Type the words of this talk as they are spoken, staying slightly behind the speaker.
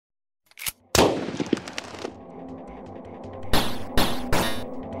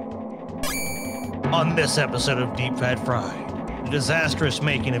On this episode of Deep Fat Fried, the disastrous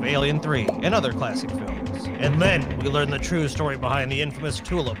making of Alien 3 and other classic films. And then we learn the true story behind the infamous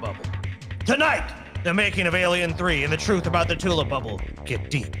Tulip Bubble. Tonight, the making of Alien 3 and the truth about the Tulip Bubble. Get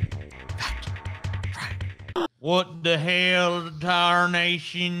deep. Fat Fried. What the hell,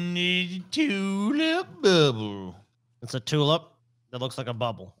 tarnation, is a Tulip Bubble? It's a tulip that looks like a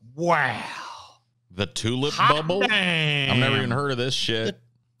bubble. Wow. The Tulip Hot Bubble? damn. I've never even heard of this shit.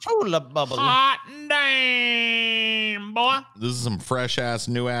 Tulip Bubble. Hot damn, boy. This is some fresh ass,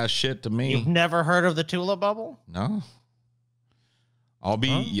 new ass shit to me. You've never heard of the Tulip Bubble? No. I'll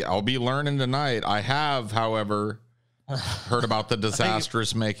be learning tonight. I have, however, heard about the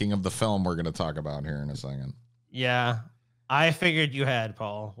disastrous making of the film we're going to talk about here in a second. Yeah, I figured you had,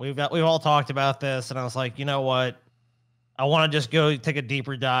 Paul. We've all talked about this, and I was like, you know what? I want to just go take a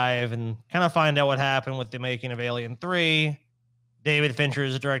deeper dive and kind of find out what happened with the making of Alien 3, David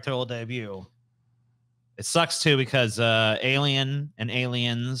Fincher's directorial debut. It sucks too because Alien and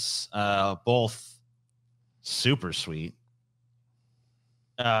Aliens, both super sweet.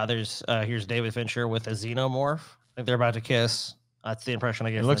 Here's David Fincher with a xenomorph. I think they're about to kiss. That's the impression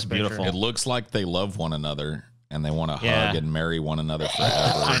I get. It looks beautiful. It looks like they love one another and they want to hug and marry one another forever.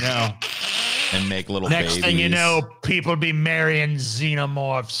 I know. And make little Next babies. thing you know, people be marrying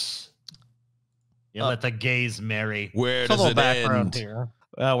xenomorphs. You let the gays marry. Where There's a does little it background end? here.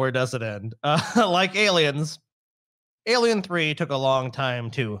 Where does it end? Like Aliens, Alien 3 took a long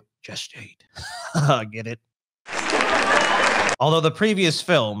time to gestate. Get it? Although the previous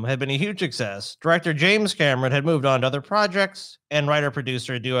film had been a huge success, director James Cameron had moved on to other projects, and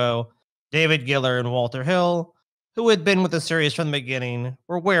writer-producer duo David Giller and Walter Hill, who had been with the series from the beginning,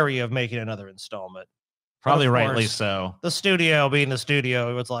 were wary of making another installment. Probably Of rightly course, so. The studio, being the studio,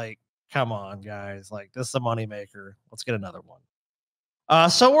 it was like, come on, guys. Like, this is a moneymaker. Let's get another one.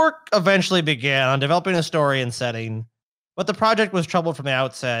 So work eventually began on developing a story and setting, but the project was troubled from the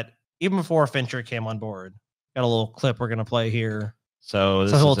outset, even before Fincher came on board. Got a little clip we're going to play here. So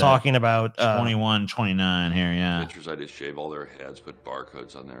this So we're is talking about 21, 29 here, yeah. Pictures, I just shave all their heads, put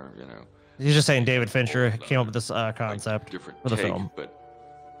barcodes on there, you know. He's just saying David Fincher came up with this concept Different for the take, film. but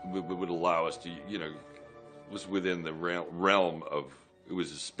would allow us to, you know, was within the realm of, it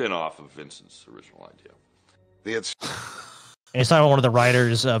was a spin-off of Vincent's original idea. And he's talking about one of the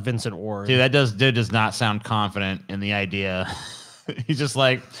writers, Vincent Ward. Dude, dude does not sound confident in the idea. He's just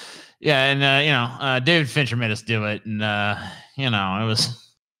like, yeah, and David Fincher made us do it, and it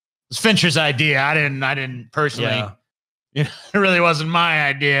was Fincher's idea. I didn't personally. Yeah. It really wasn't my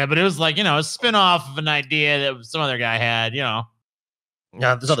idea, but it was like, a spin-off of an idea that some other guy had, Yeah,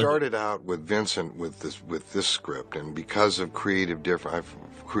 started out with Vincent with this script, and because of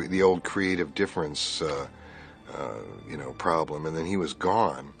the old creative difference, problem, and then he was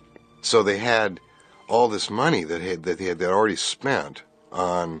gone. So they had all this money that they had already spent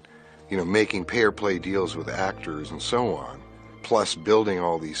on, making pay-or-play deals with actors and so on, plus building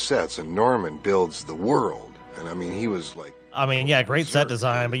all these sets. And Norman builds the world. And I mean, he was like... great set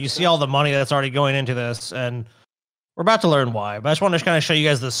design, but you see all the money that's already going into this, and we're about to learn why. But I just want to kind of show you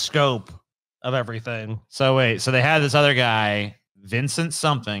guys the scope of everything. So wait, so they had this other guy, Vincent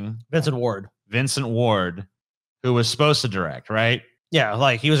Ward, who was supposed to direct, right? Yeah,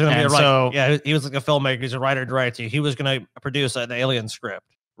 like he was going to be a writer. So, yeah, he was like a filmmaker. He's a writer director. He was going to produce an Alien script.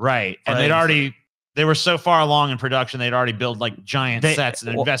 Right. And they were so far along in production, they'd already built like giant sets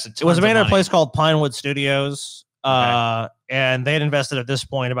and invested tons It was made of at a money. place called Pinewood Studios. And they had invested at this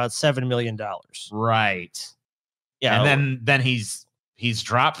point about $7 million. Right. Yeah. And then he's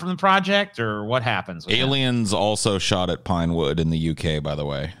dropped from the project, or what happens? with him? Aliens also shot at Pinewood in the UK, by the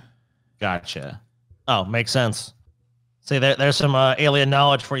way. Gotcha. Oh, makes sense. See, there's some alien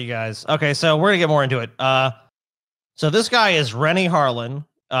knowledge for you guys. Okay, so we're going to get more into it. So this guy is Rennie Harlan,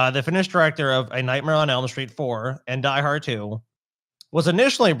 the finished director of A Nightmare on Elm Street 4 and Die Hard 2, was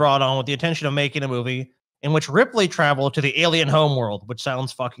initially brought on with the intention of making a movie in which Ripley traveled to the alien homeworld, which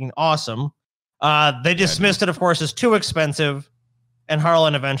sounds fucking awesome. They dismissed it, of course, as too expensive, and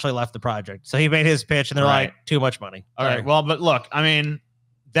Harlan eventually left the project. So he made his pitch, and they're like, too much money. All right. Well, but look, I mean,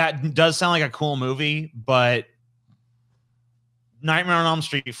 that does sound like a cool movie, but Nightmare on Elm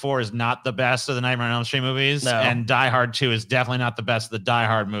Street 4 is not the best of the Nightmare on Elm Street movies, and Die Hard 2 is definitely not the best of the Die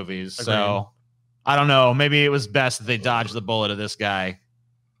Hard movies. Agreed. So I don't know. Maybe it was best that they dodged the bullet of this guy.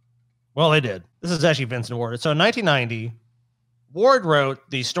 Well, they did. This is actually Vincent Ward. So in 1990, Ward wrote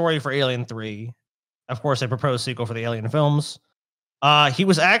the story for Alien 3. Of course, a proposed sequel for the Alien films. He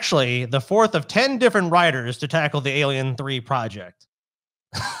was actually the fourth of 10 different writers to tackle the Alien 3 project.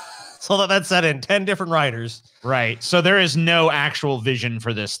 So that's set in 10 different writers. Right. So there is no actual vision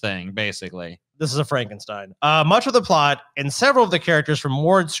for this thing, basically. This is a Frankenstein. Much of the plot and several of the characters from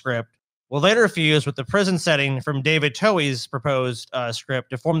Ward's script will later fuse with the prison setting from David Towey's proposed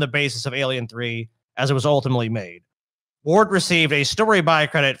script to form the basis of Alien 3 as it was ultimately made. Ward received a story by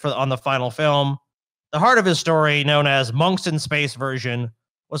credit on the final film. The heart of his story, known as Monks in Space version,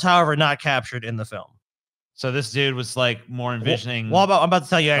 was however not captured in the film. So this dude was like more envisioning. Well, I'm about to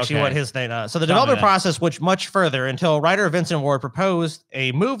tell you actually what his thing. So the development process went much further until writer Vincent Ward proposed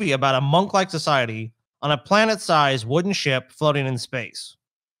a movie about a monk-like society on a planet-sized wooden ship floating in space.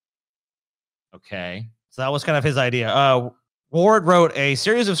 Okay. So that was kind of his idea. Ward wrote a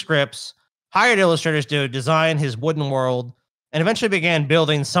series of scripts, hired illustrators to design his wooden world, and eventually began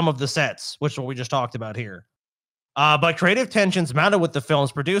building some of the sets, which is what we just talked about here. But creative tensions mounted with the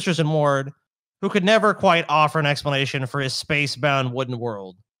film's producers and Ward, who could never quite offer an explanation for his space-bound wooden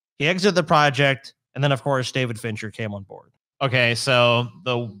world. He exited the project, and then, of course, David Fincher came on board. Okay, so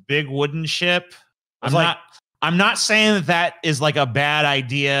the big wooden ship. I'm not saying that is like a bad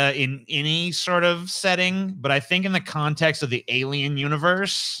idea in any sort of setting, but I think in the context of the Alien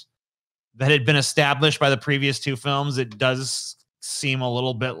universe that had been established by the previous two films, it does seem a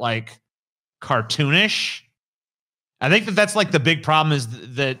little bit like cartoonish. I think that's like the big problem is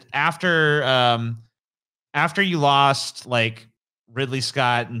that after you lost like Ridley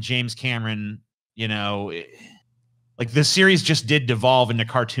Scott and James Cameron, you know, like the series just did devolve into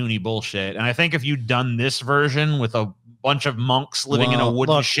cartoony bullshit. And I think if you'd done this version with a bunch of monks living in a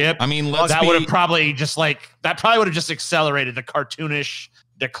wooden ship, I mean, that would have probably just accelerated the cartoonish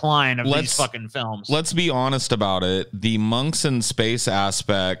decline of these fucking films. Let's be honest about it. The monks in space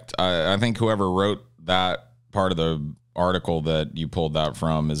aspect, I think whoever wrote that part of the article that you pulled that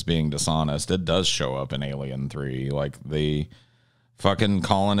from is being dishonest. It does show up in Alien 3. Like the fucking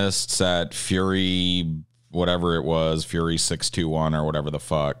colonists at Fury, whatever it was, Fury 621 or whatever the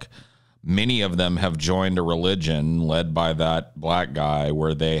fuck, many of them have joined a religion led by that black guy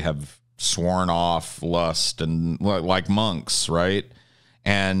where they have sworn off lust and like monks, right?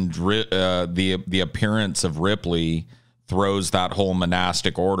 And the appearance of Ripley throws that whole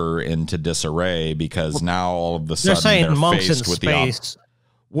monastic order into disarray because now all of a sudden they're monks faced in with space.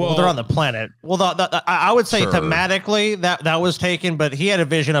 Well, they're on the planet. Well, I would say thematically that was taken, but he had a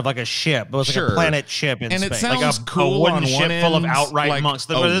vision of like a ship. It was like a planet ship in space. It sounds like cool a wooden on ship one full of end, outright like monks.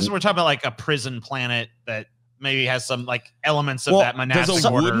 We're talking about like a prison planet that maybe has some like elements of that monastic does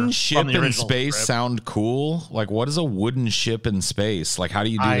a order wooden ship from the in space script. sound cool? Like, what is a wooden ship in space? Like, how do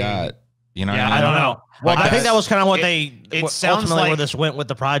you do that? You know, I don't know. Well, I think that was kind of what it sounds like where this went with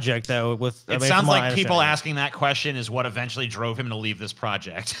the project, though. It sounds like people asking that question is what eventually drove him to leave this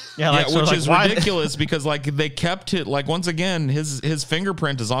project. Which is ridiculous because like they kept it. Like once again, his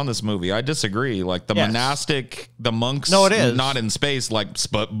fingerprint is on this movie. I disagree. Like the monastic, the monks, no, it is not in space. Like,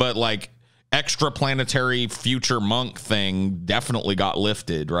 but like extra planetary future monk thing definitely got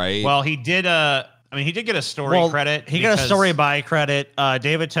lifted, right? Well, he did. He did get a story credit. He got a story by credit.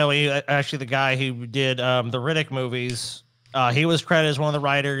 David Towey, actually the guy who did the Riddick movies, he was credited as one of the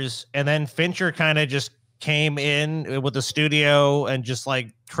writers. And then Fincher kind of just came in with the studio and just like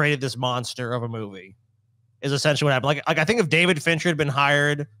created this monster of a movie. Is essentially what happened. Like I think if David Fincher had been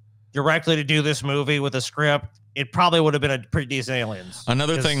hired directly to do this movie with a script, it probably would have been a pretty decent Aliens.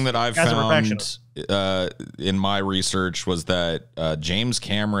 Another thing that I've found in my research was that James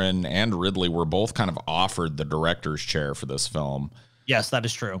Cameron and Ridley were both kind of offered the director's chair for this film. Yes, that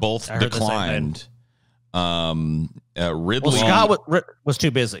is true. Both declined. Ridley Scott was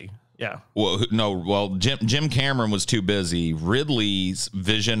too busy. Yeah. Well, Jim Cameron was too busy. Ridley's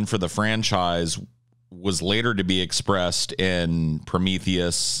vision for the franchise was later to be expressed in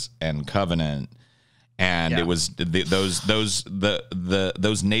Prometheus and Covenant. And it was those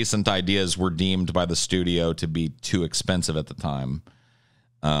nascent ideas were deemed by the studio to be too expensive at the time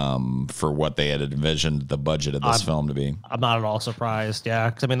for what they had envisioned the budget of this film to be. I'm not at all surprised. Yeah,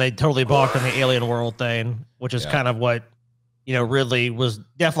 because I mean they totally balked on the alien world thing, which is kind of what Ridley was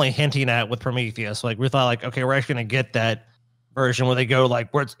definitely hinting at with Prometheus. Like we thought, like okay, we're actually gonna get that version where they go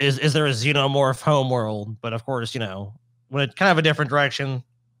like, where is there a xenomorph home world? But of course, when it's kind of a different direction.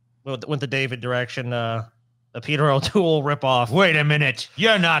 Went the David direction, the Peter O'Toole ripoff. Wait a minute.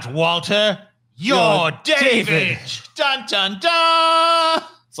 You're not Walter. You're David. Dun, dun, dun.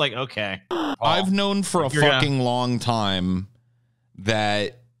 It's like, okay. I've known for a fucking long time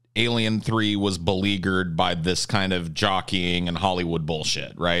that Alien 3 was beleaguered by this kind of jockeying and Hollywood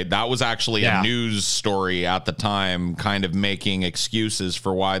bullshit, right? That was actually a news story at the time, kind of making excuses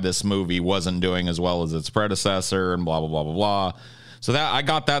for why this movie wasn't doing as well as its predecessor and blah, blah, blah, blah, blah. So that I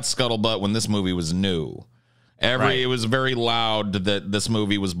got that scuttlebutt when this movie was new. It was very loud that this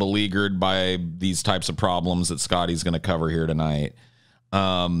movie was beleaguered by these types of problems that Scotty's going to cover here tonight.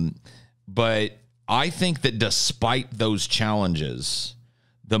 But I think that despite those challenges,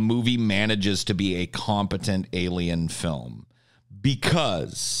 the movie manages to be a competent alien film.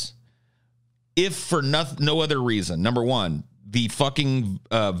 Because if for no other reason, number one, the fucking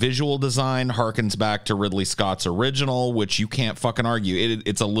visual design harkens back to Ridley Scott's original, which you can't fucking argue.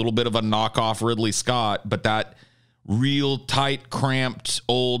 It's a little bit of a knockoff Ridley Scott, but that real tight, cramped,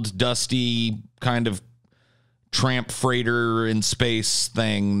 old, dusty kind of tramp freighter in space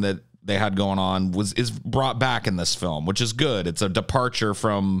thing that they had going on is brought back in this film, which is good. It's a departure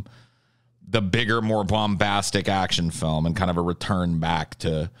from the bigger, more bombastic action film and kind of a return back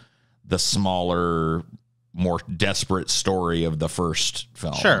to the smaller, more desperate story of the first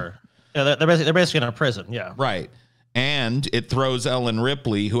film. Sure. Yeah, they're basically in a prison. Yeah. Right. And it throws Ellen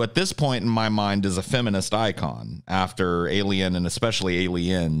Ripley, who at this point in my mind is a feminist icon after Alien and especially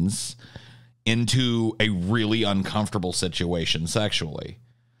Aliens, into a really uncomfortable situation sexually.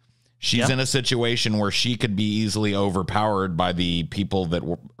 She's in a situation where she could be easily overpowered by the people that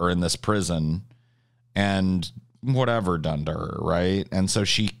are in this prison and whatever done to her, right? And so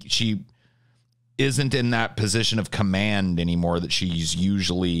she isn't in that position of command anymore that she's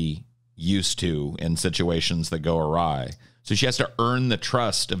usually used to in situations that go awry. So she has to earn the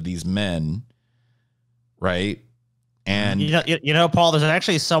trust of these men, right? And you know, Paul, there's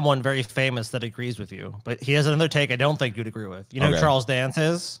actually someone very famous that agrees with you, but he has another take I don't think you'd agree with. You know who Charles Dance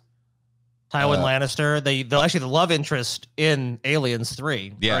is? Tywin Lannister. The love interest in Aliens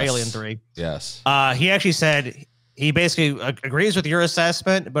 3. Or Alien 3. Yes. He actually said he basically agrees with your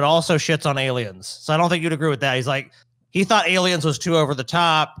assessment, but also shits on Aliens. So I don't think you'd agree with that. He's like, he thought Aliens was too over the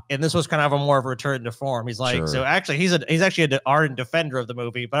top, and this was kind of a more of a return to form. He's like, so actually, he's actually an ardent defender of the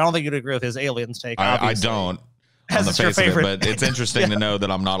movie, but I don't think you'd agree with his Aliens take. I don't. On the face of it, but it's interesting to know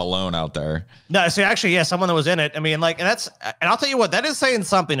that I'm not alone out there. No, so actually, yeah, someone that was in it. I mean, like, and I'll tell you what, that is saying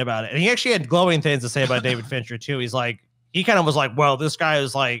something about it. And he actually had glowing things to say about David Fincher too. He's like, he kind of was like, well, this guy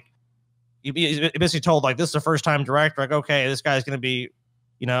is like, he basically told like, this is a first time director. Like, okay, this guy's gonna be,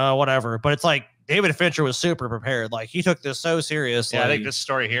 you know, whatever. But it's like David Fincher was super prepared. Like, he took this so seriously. Yeah, I think this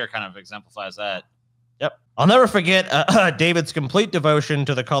story here kind of exemplifies that. Yep. I'll never forget David's complete devotion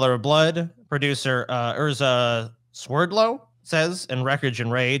to The Color of Blood. Producer Urza Swerdlow says in Wreckage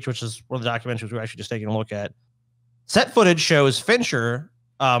and Rage, which is one of the documentaries we're actually just taking a look at. Set footage shows Fincher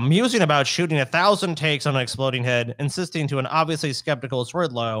musing about shooting 1,000 takes on an exploding head, insisting to an obviously skeptical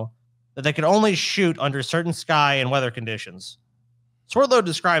Swerdlow that they could only shoot under certain sky and weather conditions. Swerdlow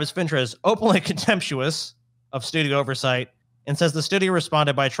describes Fincher as openly contemptuous of studio oversight and says the studio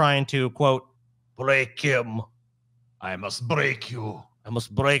responded by trying to, quote, break him. I must break you. I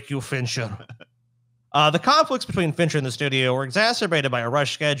must break you, Fincher. The conflicts between Fincher and the studio were exacerbated by a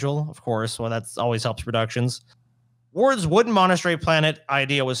rush schedule, of course. Well, that always helps productions. Ward's wooden monastery planet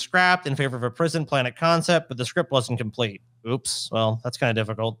idea was scrapped in favor of a prison planet concept, but the script wasn't complete. Oops. Well, that's kind of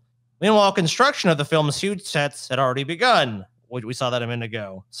difficult. Meanwhile, construction of the film's huge sets had already begun. We saw that a minute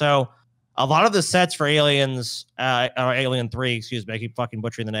ago. So a lot of the sets for Aliens, or Alien 3, excuse me, I keep fucking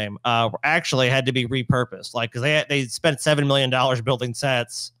butchering the name, actually had to be repurposed. Like, because they spent $7 million building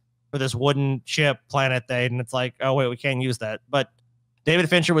sets for this wooden ship planet thing, and it's like, oh wait, we can't use that. But David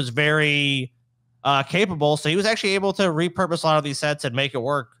Fincher was very capable, so he was actually able to repurpose a lot of these sets and make it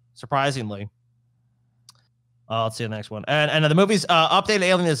work, surprisingly. Let's see the next one. And the movie's updated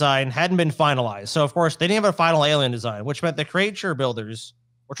alien design hadn't been finalized, so of course they didn't have a final alien design, which meant the creature builders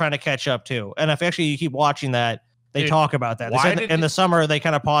were trying to catch up too. And if actually you keep watching that, they talk about that. In the summer they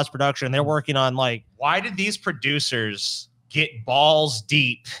kind of paused production. They're working on like, why did these producers get balls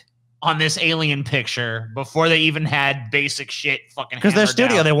deep on this alien picture before they even had basic shit fucking? Because their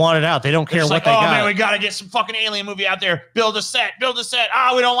studio, they want it out. They don't care what they got. Oh man, we gotta get some fucking alien movie out there. Build a set.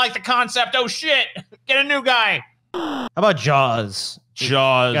 Ah, we don't like the concept. Oh shit, get a new guy. How about Jaws? You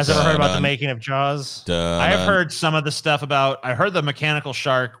guys ever heard about the making of Jaws? I have heard some of the stuff about. I heard the mechanical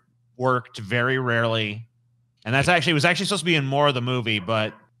shark worked very rarely, and was actually supposed to be in more of the movie,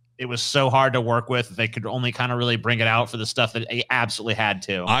 but it was so hard to work with. They could only kind of really bring it out for the stuff that they absolutely had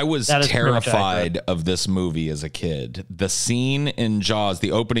to. I was terrified of this movie as a kid. The scene in Jaws,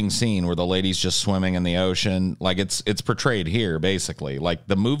 the opening scene where the lady's just swimming in the ocean, like it's portrayed here, basically. Like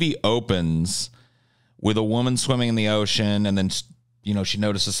the movie opens with a woman swimming in the ocean, and then, you know, she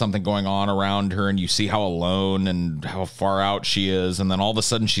notices something going on around her, and you see how alone and how far out she is. And then all of a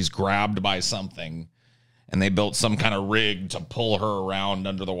sudden she's grabbed by something, and they built some kind of rig to pull her around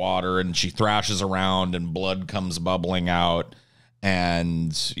under the water, and she thrashes around and blood comes bubbling out.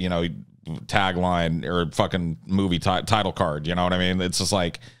 and, you know, tagline or fucking movie title card. You know what I mean? It's just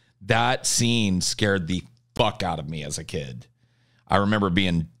like that scene scared the fuck out of me as a kid. I remember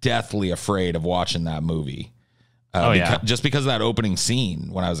being deathly afraid of watching that movie. Just because of that opening scene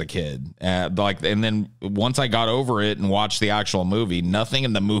when I was a kid. And then once I got over it and watched the actual movie, nothing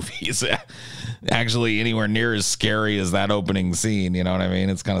in the movie is actually anywhere near as scary as that opening scene. You know what I mean?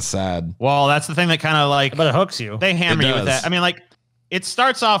 It's kind of sad. Well, that's the thing that kind of like, but it hooks you. They hammer you with that. I mean, like, it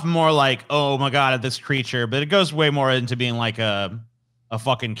starts off more like, oh my God, this creature, but it goes way more into being like a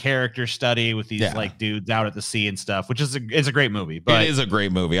fucking character study with these like dudes out at the sea and stuff, which is a great movie. But it is a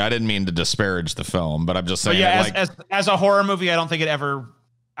great movie. I didn't mean to disparage the film, but I'm just saying. Yeah, as a horror movie, I don't think it ever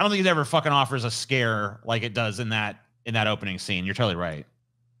fucking offers a scare like it does in that opening scene. You're totally right.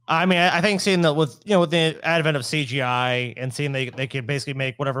 I mean, I think seeing that with the advent of CGI and seeing they can basically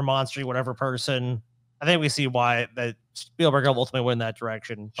make whatever monster, whatever person, I think we see why that Spielberg will ultimately win that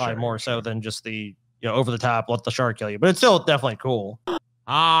direction, probably more so than just the over the top, let the shark kill you. But it's still definitely cool.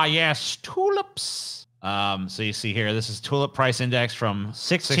 Ah, yes, tulips. So you see here, this is tulip price index from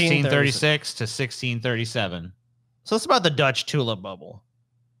 1636 to 1637. So it's about the Dutch tulip bubble.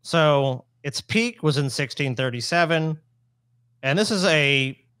 So its peak was in 1637, and this is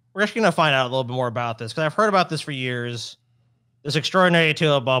we're actually going to find out a little bit more about this because I've heard about this for years. This extraordinary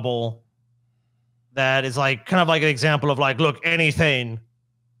tulip bubble that is like kind of like an example of like, look, anything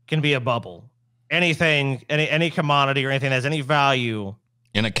can be a bubble. Anything, any commodity or anything that has any value.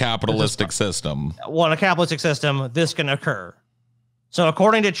 In a capitalistic system. Well, in a capitalistic system, this can occur. So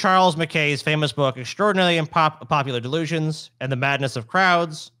according to Charles Mackay's famous book, Extraordinarily Popular Delusions and the Madness of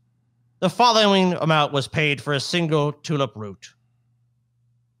Crowds, the following amount was paid for a single tulip root.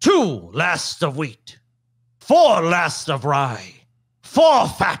 2 lasts of wheat, 4 lasts of rye, 4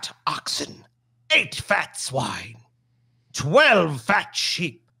 fat oxen, 8 fat swine, 12 fat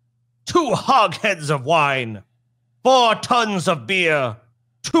sheep, 2 hogsheads of wine, 4 tons of beer,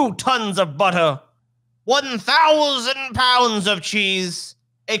 2 tons of butter, 1,000 pounds of cheese,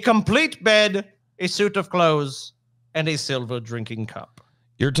 a complete bed, a suit of clothes, and a silver drinking cup.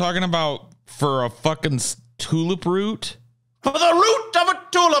 You're talking about for a fucking tulip root? For the root of a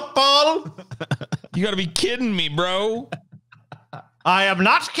tulip, Paul! You gotta be kidding me, bro. I am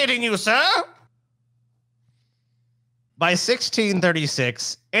not kidding you, sir. By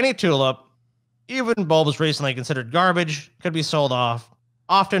 1636, any tulip, even bulbs recently considered garbage, could be sold off,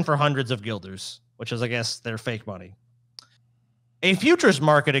 often for hundreds of guilders, which is, I guess, their fake money. A futures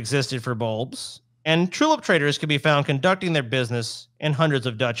market existed for bulbs, and tulip traders could be found conducting their business in hundreds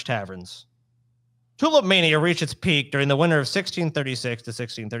of Dutch taverns. Tulip mania reached its peak during the winter of 1636 to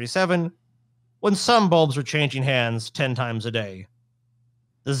 1637, when some bulbs were changing hands 10 times a day.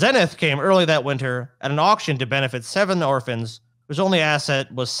 The zenith came early that winter at an auction to benefit 7 orphans whose only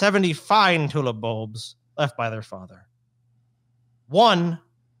asset was 70 fine tulip bulbs left by their father. One,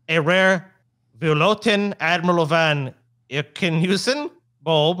 a rare Violetten Admiral van Ickenhuisen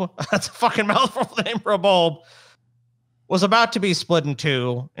bulb, that's a fucking mouthful name for a bulb, was about to be split in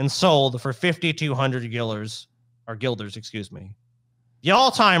 2 and sold for 5,200 guilders. The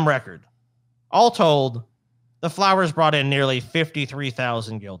all-time record. All told, the flowers brought in nearly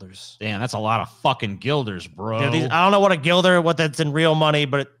 53,000 guilders. Damn, that's a lot of fucking guilders, bro. I don't know what a guilder, what that's in real money,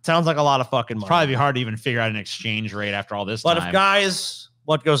 but it sounds like a lot of fucking money. Probably be hard to even figure out an exchange rate after all this time. But if guys,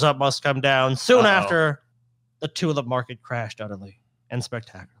 what goes up must come down. Soon after, the tulip market crashed utterly and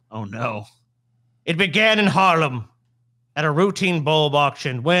spectacular. Oh no. It began in Haarlem at a routine bulb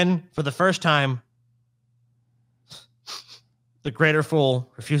auction when, for the first time, the greater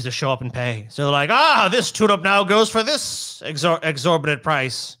fool refused to show up and pay. So they're like, this tulip now goes for this exorbitant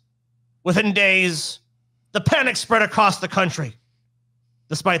price. Within days, the panic spread across the country.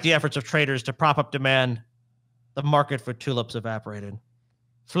 Despite the efforts of traders to prop up demand, the market for tulips evaporated.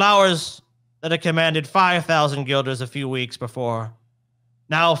 Flowers that had commanded 5,000 guilders a few weeks before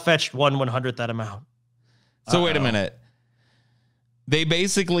now fetched 1/100th that amount. So wait a minute. They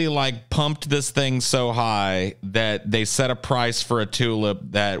basically like pumped this thing so high that they set a price for a tulip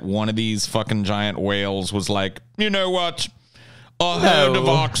that one of these fucking giant whales was like, you know what? A herd of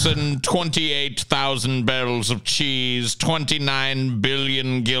oxen, 28,000 barrels of cheese, 29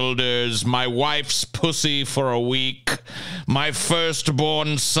 billion guilders, my wife's pussy for a week, my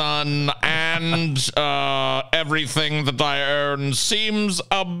firstborn son, and everything that I earn seems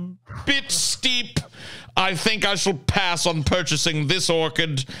a bit steep. I think I shall pass on purchasing this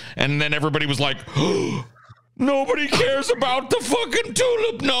orchid. And then everybody was like, oh, nobody cares about the fucking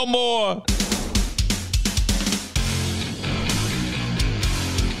tulip no more.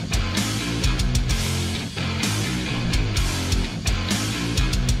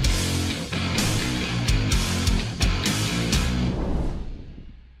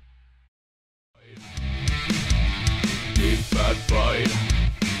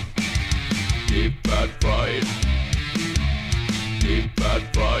 fried. Deep fat fried.